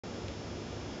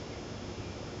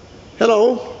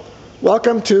Hello,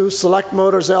 welcome to Select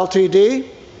Motors Ltd.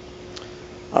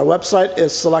 Our website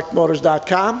is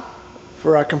selectmotors.com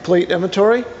for our complete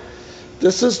inventory.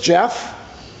 This is Jeff,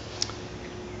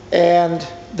 and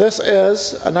this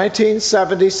is a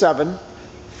 1977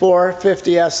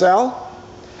 450SL.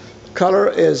 Color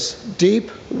is deep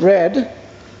red.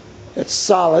 It's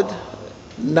solid,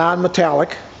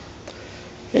 non-metallic,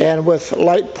 and with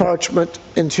light parchment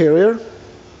interior.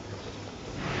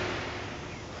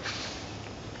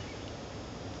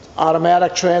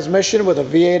 Automatic transmission with a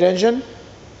V8 engine.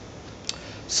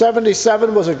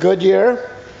 77 was a good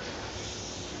year.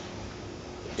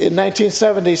 In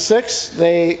 1976,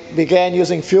 they began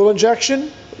using fuel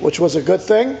injection, which was a good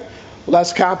thing.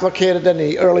 Less complicated than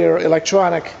the earlier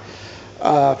electronic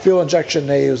fuel injection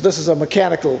they used. This is a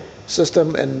mechanical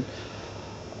system and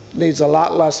needs a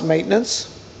lot less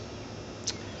maintenance.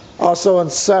 Also in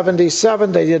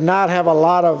 77, they did not have a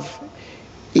lot of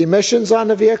emissions on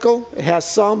the vehicle. It has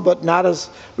some, but not as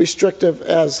restrictive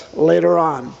as later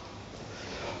on.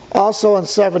 Also in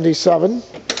 77,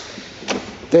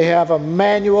 they have a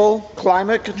manual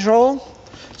climate control,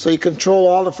 so you control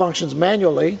all the functions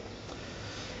manually,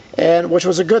 and which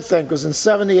was a good thing, because in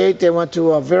 78 they went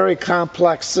to a very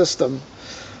complex system,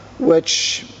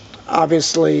 which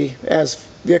obviously as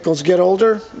vehicles get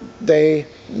older they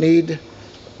need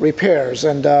repairs,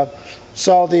 and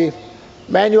so the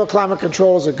manual climate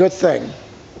control is a good thing.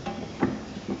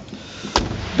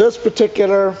 This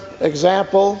particular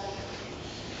example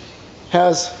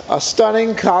has a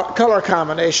stunning color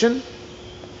combination,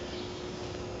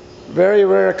 very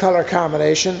rare color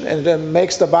combination, and it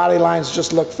makes the body lines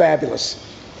just look fabulous.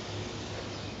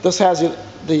 This has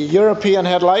the European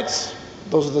headlights.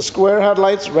 Those are the square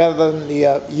headlights rather than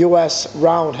the US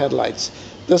round headlights.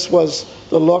 This was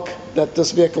the look that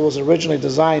this vehicle was originally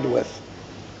designed with.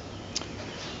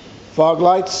 Fog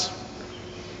lights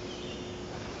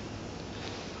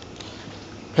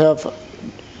have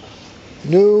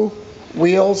new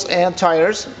wheels and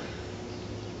tires,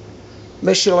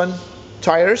 Michelin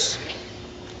tires.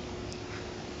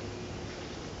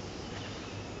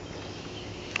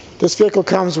 This vehicle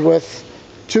comes with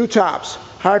two tops,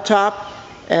 hard top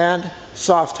and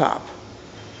soft top.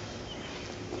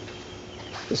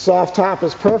 The soft top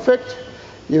is perfect.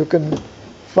 You can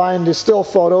find the still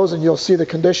photos and you'll see the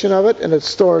condition of it, and it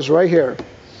stores right here.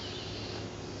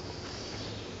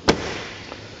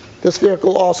 This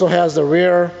vehicle also has the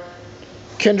rear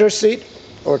kinder seat,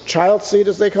 or child seat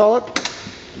as they call it.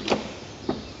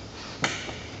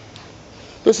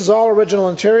 This is all original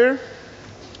interior.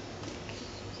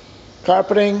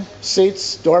 Carpeting,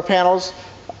 seats, door panels.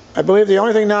 I believe the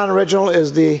only thing non-original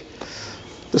is the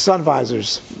sun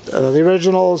visors. The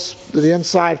originals, the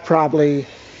inside probably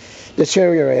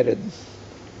deteriorated.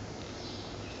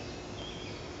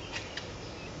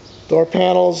 Door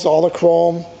panels, all the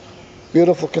chrome,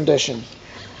 beautiful condition.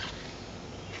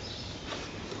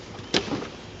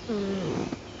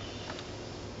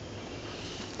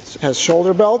 It has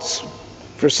shoulder belts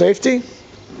for safety.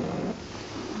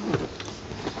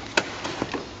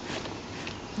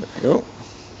 There you go.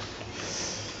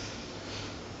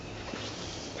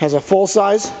 Has a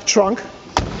full-size trunk.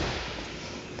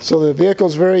 So the vehicle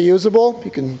is very usable. You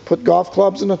can put golf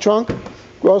clubs in the trunk,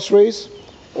 groceries,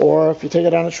 or if you take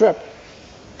it on a trip.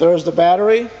 There's the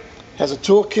battery. Has a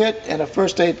tool kit and a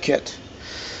first aid kit.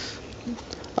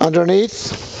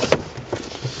 Underneath,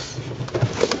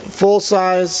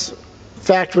 full-size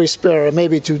factory spare. It may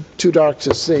be too dark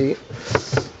to see.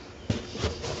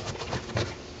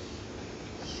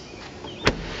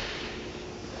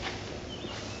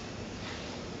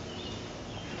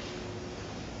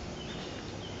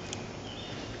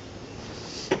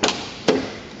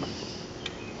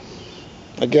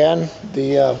 Again,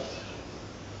 the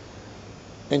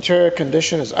interior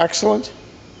condition is excellent.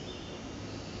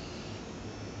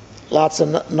 Lots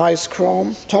of nice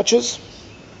chrome touches.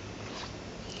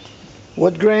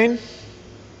 Wood grain.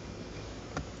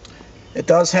 It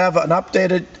does have an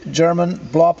updated German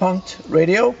Blaupunkt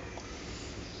radio.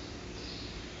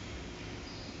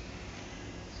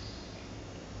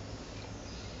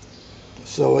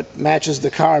 So it matches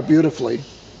the car beautifully.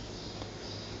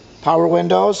 Power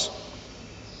windows.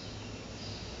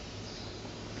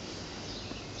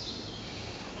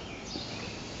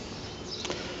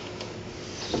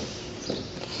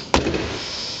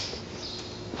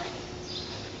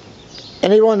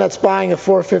 Anyone that's buying a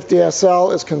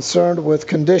 450SL is concerned with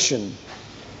condition.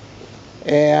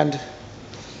 And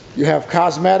you have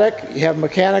cosmetic, you have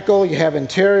mechanical, you have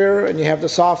interior, and you have the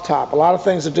soft top. A lot of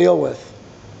things to deal with.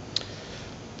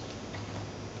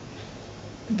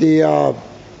 The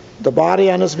The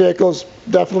body on this vehicle is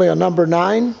definitely a number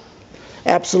 9.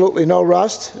 Absolutely no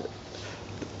rust.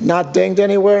 Not dinged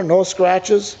anywhere, no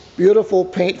scratches. Beautiful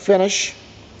paint finish.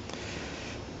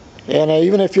 And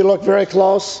even if you look very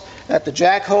close at the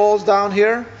jack holes down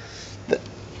here,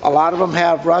 a lot of them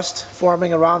have rust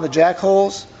forming around the jack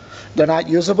holes. They're not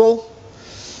usable.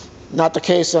 Not the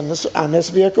case on this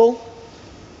vehicle.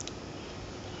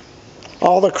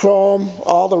 All the chrome,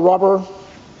 all the rubber,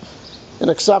 in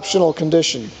exceptional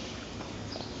condition.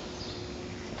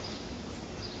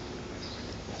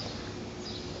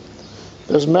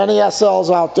 There's many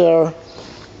SLs out there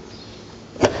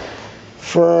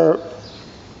for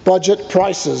budget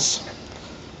prices,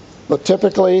 but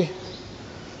typically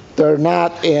they're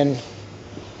not in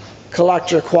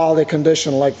collector quality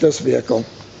condition like this vehicle.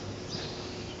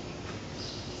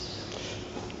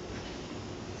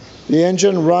 The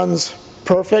engine runs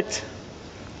perfect,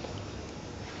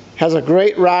 has a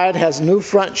great ride, has new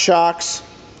front shocks,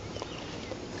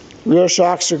 rear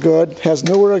shocks are good, has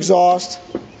newer exhaust.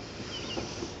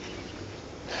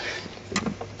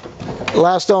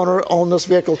 Last owner owned this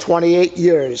vehicle 28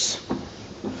 years.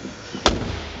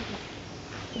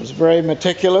 It was very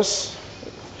meticulous,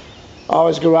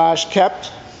 always garage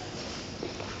kept.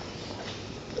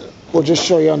 We'll just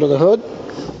show you under the hood.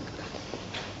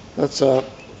 That's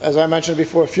as I mentioned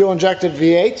before, fuel injected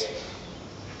V8.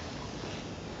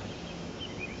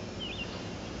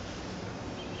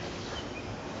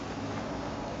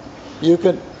 You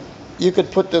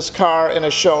could put this car in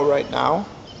a show right now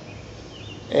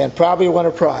and probably win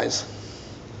a prize.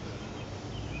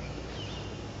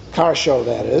 Car show,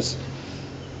 that is.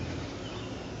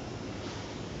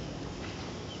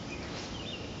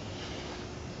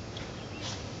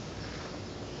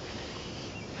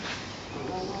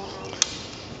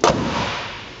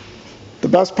 The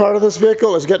best part of this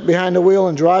vehicle is getting behind the wheel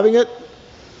and driving it.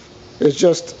 It's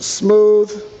just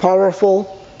smooth,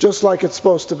 powerful, just like it's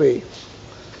supposed to be.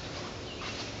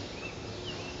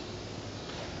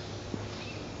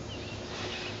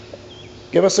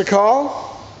 Give us a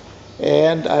call,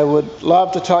 and I would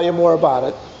love to tell you more about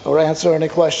it or answer any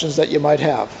questions that you might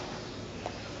have.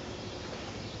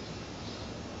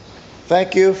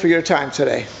 Thank you for your time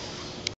today.